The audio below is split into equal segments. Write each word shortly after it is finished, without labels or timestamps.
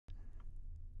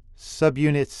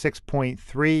Subunit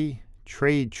 6.3,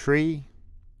 Trade Tree.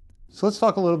 So let's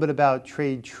talk a little bit about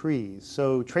trade trees.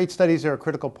 So trade studies are a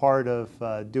critical part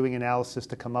of doing analysis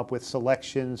to come up with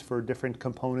selections for different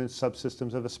components,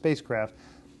 subsystems of a spacecraft.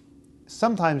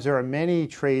 Sometimes there are many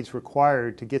trades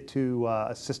required to get to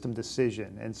a system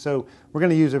decision. And so we're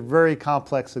going to use a very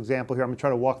complex example here. I'm going to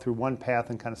try to walk through one path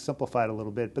and kind of simplify it a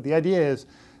little bit. But the idea is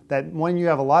that when you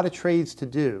have a lot of trades to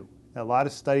do, a lot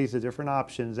of studies of different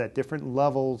options at different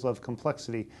levels of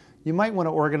complexity, you might want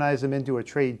to organize them into a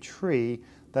trade tree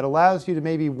that allows you to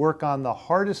maybe work on the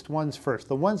hardest ones first,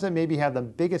 the ones that maybe have the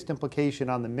biggest implication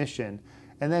on the mission,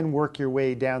 and then work your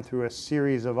way down through a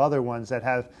series of other ones that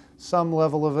have some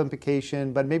level of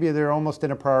implication, but maybe they're almost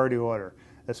in a priority order,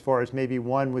 as far as maybe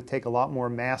one would take a lot more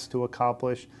mass to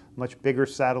accomplish, much bigger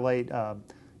satellite.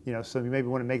 So you maybe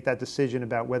want to make that decision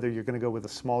about whether you're going to go with a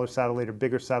smaller satellite or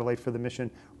bigger satellite for the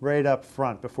mission right up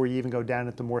front before you even go down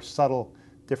into more subtle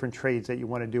different trades that you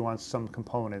want to do on some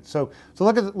components. So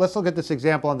let's look at this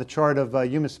example on the chart of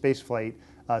human spaceflight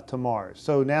to Mars.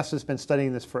 So NASA's been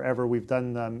studying this forever. We've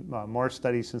done Mars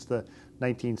studies since the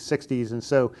 1960s. And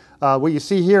so what you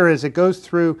see here is it goes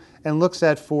through and looks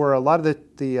at, for a lot of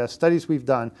the studies we've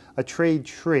done, a trade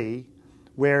tree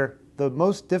where the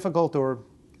most difficult, or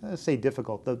let's say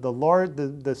difficult,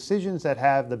 the decisions that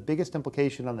have the biggest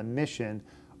implication on the mission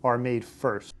are made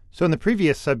first. So in the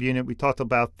previous subunit, we talked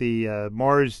about the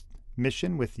Mars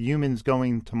mission with humans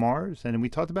going to Mars, and we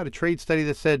talked about a trade study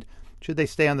that said, should they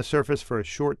stay on the surface for a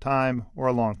short time or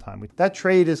a long time? That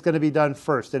trade is going to be done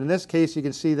first. And in this case, you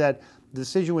can see that the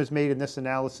decision was made in this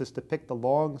analysis to pick the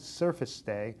long surface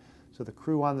stay, so the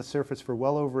crew on the surface for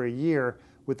well over a year,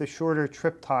 with a shorter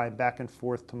trip time back and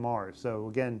forth to Mars. So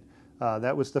again,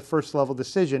 that was the first level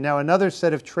decision. Now, another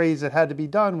set of trades that had to be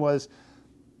done was,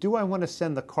 do I want to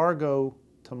send the cargo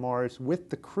to Mars with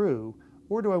the crew,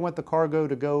 or do I want the cargo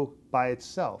to go by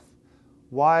itself?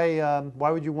 Why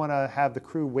would you want to have the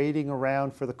crew waiting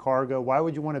around for the cargo? Why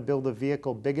would you want to build a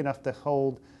vehicle big enough to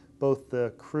hold both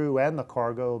the crew and the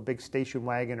cargo, a big station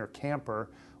wagon or camper?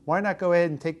 Why not go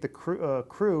ahead and take the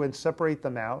crew and separate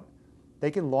them out?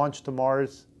 They can launch to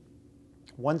Mars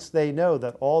once they know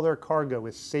that all their cargo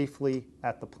is safely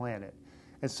at the planet.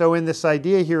 And so in this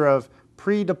idea here of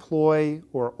pre-deploy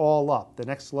or all up, the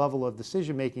next level of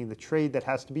decision making, the trade that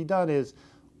has to be done is,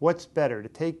 what's better, to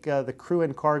take the crew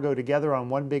and cargo together on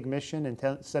one big mission and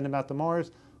send them out to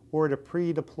Mars, or to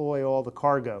pre-deploy all the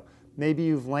cargo? Maybe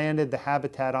you've landed the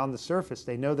habitat on the surface.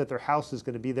 They know that their house is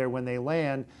going to be there when they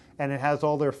land, and it has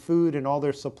all their food and all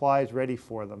their supplies ready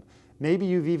for them. Maybe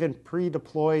you've even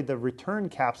pre-deployed the return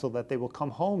capsule that they will come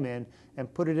home in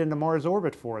and put it into Mars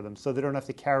orbit for them, so they don't have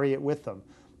to carry it with them.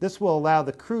 This will allow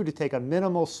the crew to take a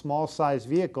minimal small-sized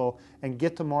vehicle and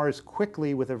get to Mars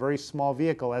quickly with a very small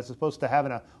vehicle, as opposed to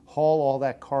having to haul all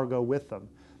that cargo with them.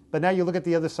 But now you look at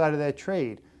the other side of that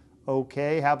trade.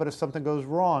 Okay, how about if something goes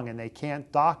wrong and they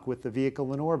can't dock with the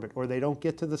vehicle in orbit, or they don't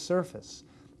get to the surface?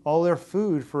 All their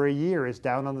food for a year is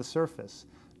down on the surface.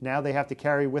 Now they have to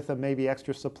carry with them maybe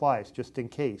extra supplies just in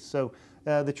case. So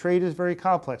the trade is very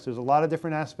complex. There's a lot of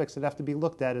different aspects that have to be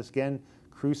looked at. As again,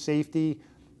 crew safety,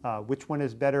 which one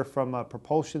is better from a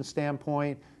propulsion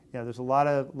standpoint. There's a lot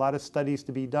of studies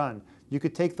to be done. You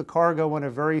could take the cargo on a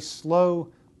very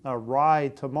slow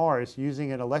ride to Mars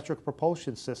using an electric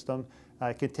propulsion system.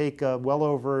 It could take well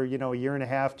over a year and a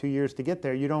half, 2 years to get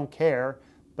there. You don't care,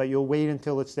 but you'll wait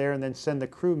until it's there and then send the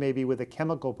crew maybe with a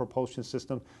chemical propulsion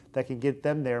system that can get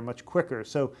them there much quicker.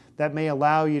 So that may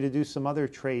allow you to do some other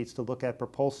trades to look at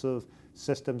propulsive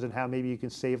systems and how maybe you can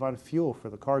save on fuel for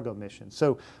the cargo mission.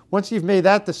 So once you've made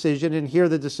that decision, and here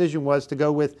the decision was to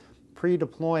go with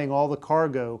pre-deploying all the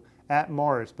cargo at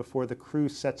Mars before the crew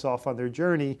sets off on their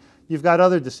journey, you've got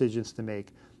other decisions to make.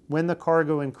 When the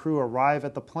cargo and crew arrive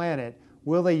at the planet,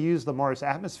 will they use the Mars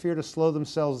atmosphere to slow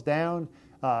themselves down?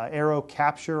 Aero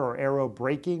capture or aero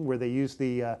braking, where they use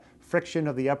the friction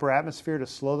of the upper atmosphere to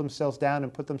slow themselves down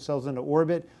and put themselves into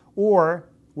orbit? Or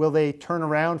will they turn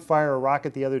around, fire a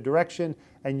rocket the other direction,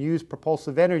 and use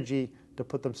propulsive energy to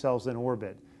put themselves in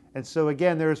orbit? And so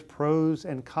again, there's pros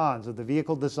and cons of the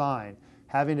vehicle design.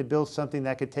 Having to build something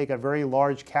that could take a very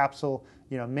large capsule,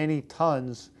 many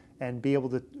tons, and be able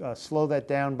to slow that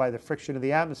down by the friction of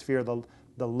the atmosphere,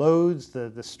 the loads,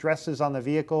 the stresses on the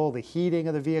vehicle, the heating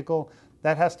of the vehicle,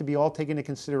 that has to be all taken into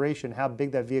consideration, how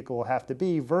big that vehicle will have to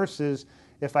be, versus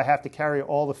if I have to carry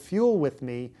all the fuel with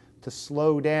me to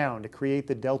slow down, to create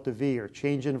the delta V, or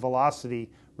change in velocity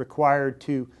required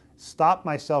to stop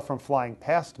myself from flying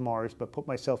past Mars, but put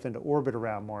myself into orbit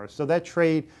around Mars. So that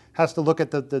trade has to look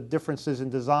at the differences in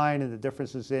design and the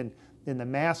differences in in the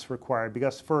mass required,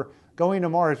 because for going to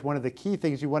Mars, one of the key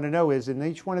things you want to know is in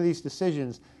each one of these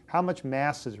decisions, how much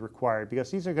mass is required, because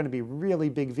these are going to be really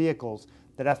big vehicles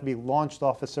that have to be launched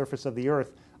off the surface of the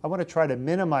Earth. I want to try to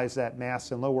minimize that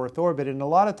mass in low Earth orbit. And a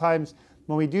lot of times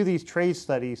when we do these trade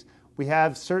studies, we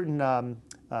have certain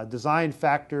design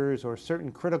factors or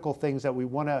certain critical things that we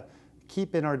want to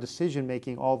keep in our decision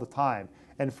making all the time.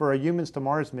 And for a Humans to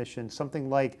Mars mission, something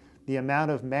like the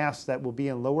amount of mass that will be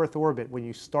in low Earth orbit when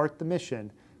you start the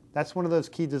mission, that's one of those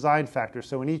key design factors.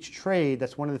 So in each trade,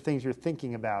 that's one of the things you're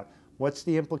thinking about. What's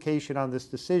the implication on this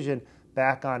decision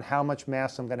back on how much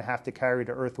mass I'm going to have to carry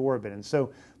to Earth orbit? And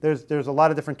so there's a lot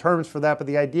of different terms for that, but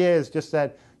the idea is just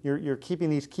that you're keeping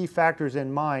these key factors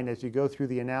in mind as you go through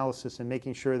the analysis and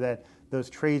making sure that those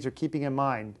trades are keeping in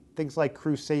mind. Things like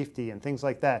crew safety and things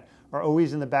like that are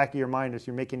always in the back of your mind as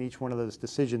you're making each one of those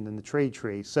decisions in the trade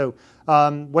tree. So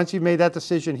once you've made that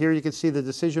decision, here you can see the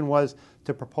decision was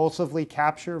to propulsively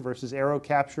capture versus aero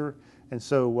capture. And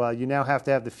so you now have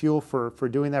to have the fuel for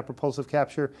doing that propulsive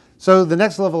capture. So the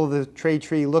next level of the trade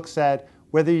tree looks at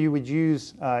whether you would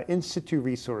use in situ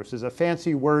resources, a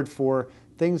fancy word for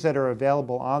things that are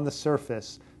available on the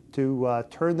surface to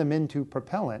turn them into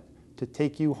propellant to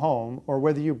take you home, or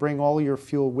whether you bring all your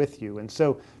fuel with you. And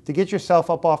so to get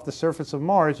yourself up off the surface of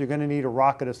Mars, you're going to need a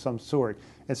rocket of some sort.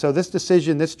 And so this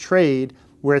decision, this trade,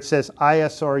 where it says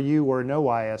ISRU or no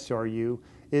ISRU,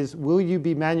 is will you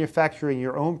be manufacturing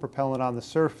your own propellant on the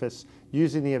surface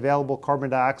using the available carbon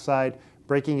dioxide,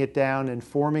 breaking it down and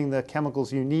forming the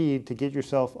chemicals you need to get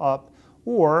yourself up,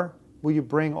 or will you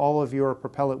bring all of your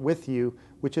propellant with you,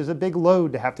 which is a big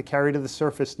load to have to carry to the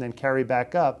surface and then carry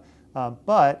back up.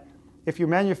 But if you're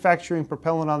manufacturing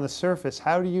propellant on the surface,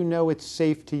 how do you know it's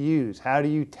safe to use? How do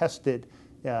you test it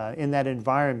in that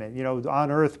environment? You know, on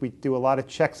Earth, we do a lot of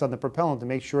checks on the propellant to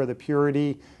make sure the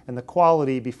purity and the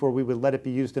quality before we would let it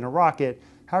be used in a rocket.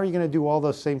 How are you going to do all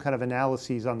those same kind of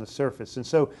analyses on the surface? And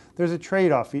so there's a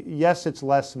trade-off. Yes, it's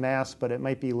less mass, but it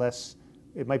might be less.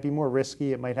 It might be more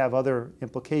risky. It might have other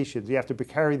implications. You have to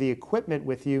carry the equipment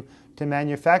with you to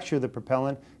manufacture the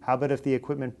propellant. How about if the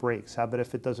equipment breaks? How about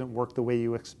if it doesn't work the way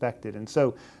you expected? And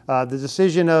so the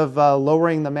decision of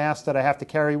lowering the mass that I have to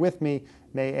carry with me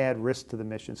may add risk to the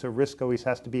mission. So risk always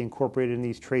has to be incorporated in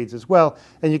these trades as well.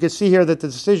 And you can see here that the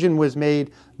decision was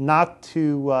made not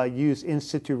to use in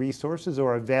situ resources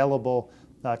or available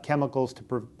chemicals to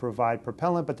provide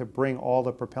propellant, but to bring all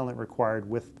the propellant required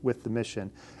with the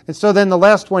mission. And so then the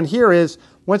last one here is,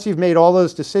 once you've made all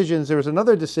those decisions, there's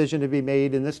another decision to be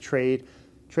made in this trade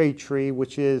tree,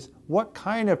 which is what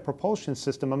kind of propulsion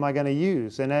system am I going to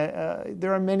use? And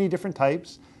there are many different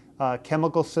types.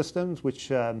 Chemical systems, which,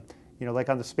 like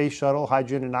on the space shuttle,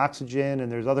 hydrogen and oxygen,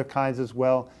 and there's other kinds as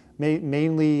well.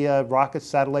 Mainly rocket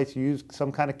satellites use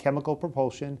some kind of chemical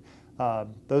propulsion.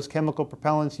 Those chemical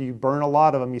propellants, you burn a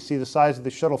lot of them. You see the size of the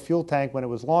shuttle fuel tank when it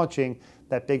was launching,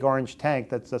 that big orange tank.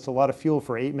 That's a lot of fuel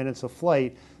for 8 minutes of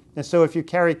flight. And so if you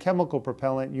carry chemical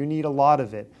propellant, you need a lot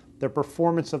of it. The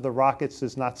performance of the rockets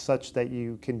is not such that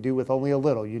you can do with only a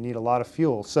little. You need a lot of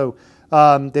fuel. So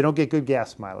they don't get good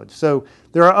gas mileage. So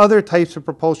there are other types of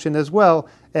propulsion as well.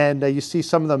 And you see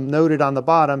some of them noted on the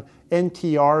bottom.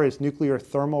 NTR is nuclear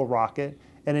thermal rocket.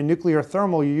 And in nuclear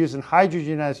thermal, you're using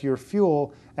hydrogen as your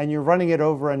fuel, and you're running it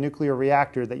over a nuclear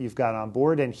reactor that you've got on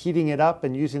board and heating it up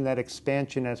and using that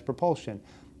expansion as propulsion.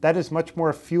 That is much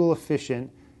more fuel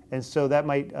efficient, and so that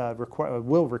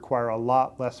will require a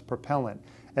lot less propellant.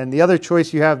 And the other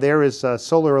choice you have there is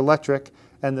solar electric,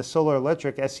 and the solar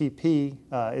electric, SEP,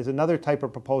 is another type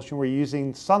of propulsion where you're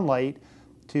using sunlight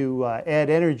to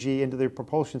add energy into the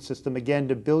propulsion system, again,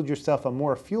 to build yourself a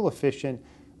more fuel efficient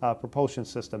propulsion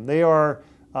system. They are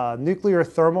nuclear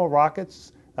thermal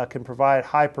rockets, can provide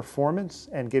high performance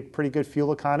and get pretty good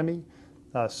fuel economy.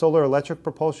 Solar electric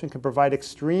propulsion can provide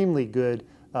extremely good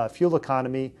fuel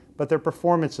economy, but their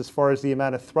performance as far as the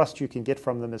amount of thrust you can get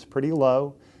from them is pretty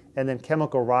low. And then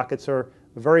chemical rockets are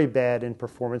very bad in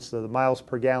performance. So the miles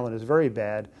per gallon is very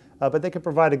bad, but they can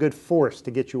provide a good force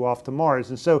to get you off to Mars.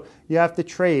 And so you have to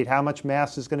trade how much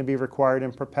mass is going to be required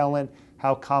in propellant,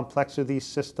 how complex are these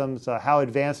systems, how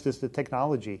advanced is the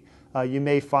technology. You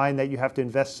may find that you have to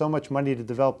invest so much money to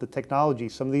develop the technology.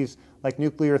 Some of these, like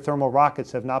nuclear thermal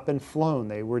rockets, have not been flown.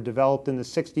 They were developed in the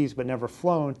 60s but never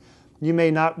flown. You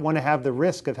may not want to have the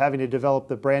risk of having to develop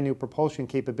the brand new propulsion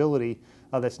capability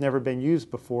that's never been used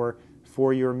before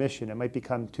for your mission. It might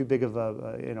become too big of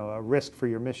a risk for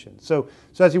your mission. So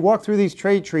as you walk through these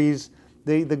trade trees,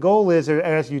 The goal is,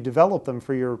 as you develop them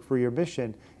for your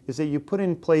mission, is that you put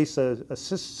in place a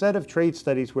set of trade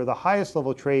studies where the highest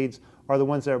level trades are the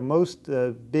ones that are most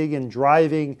big in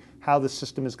driving how the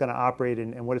system is going to operate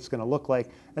and what it's going to look like.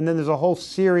 And then there's a whole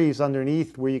series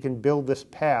underneath where you can build this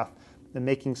path and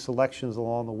making selections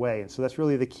along the way. And so that's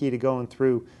really the key to going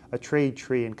through a trade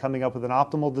tree and coming up with an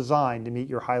optimal design to meet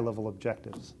your high-level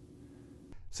objectives.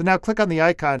 So now click on the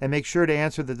icon and make sure to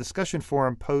answer the discussion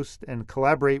forum post and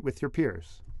collaborate with your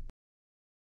peers.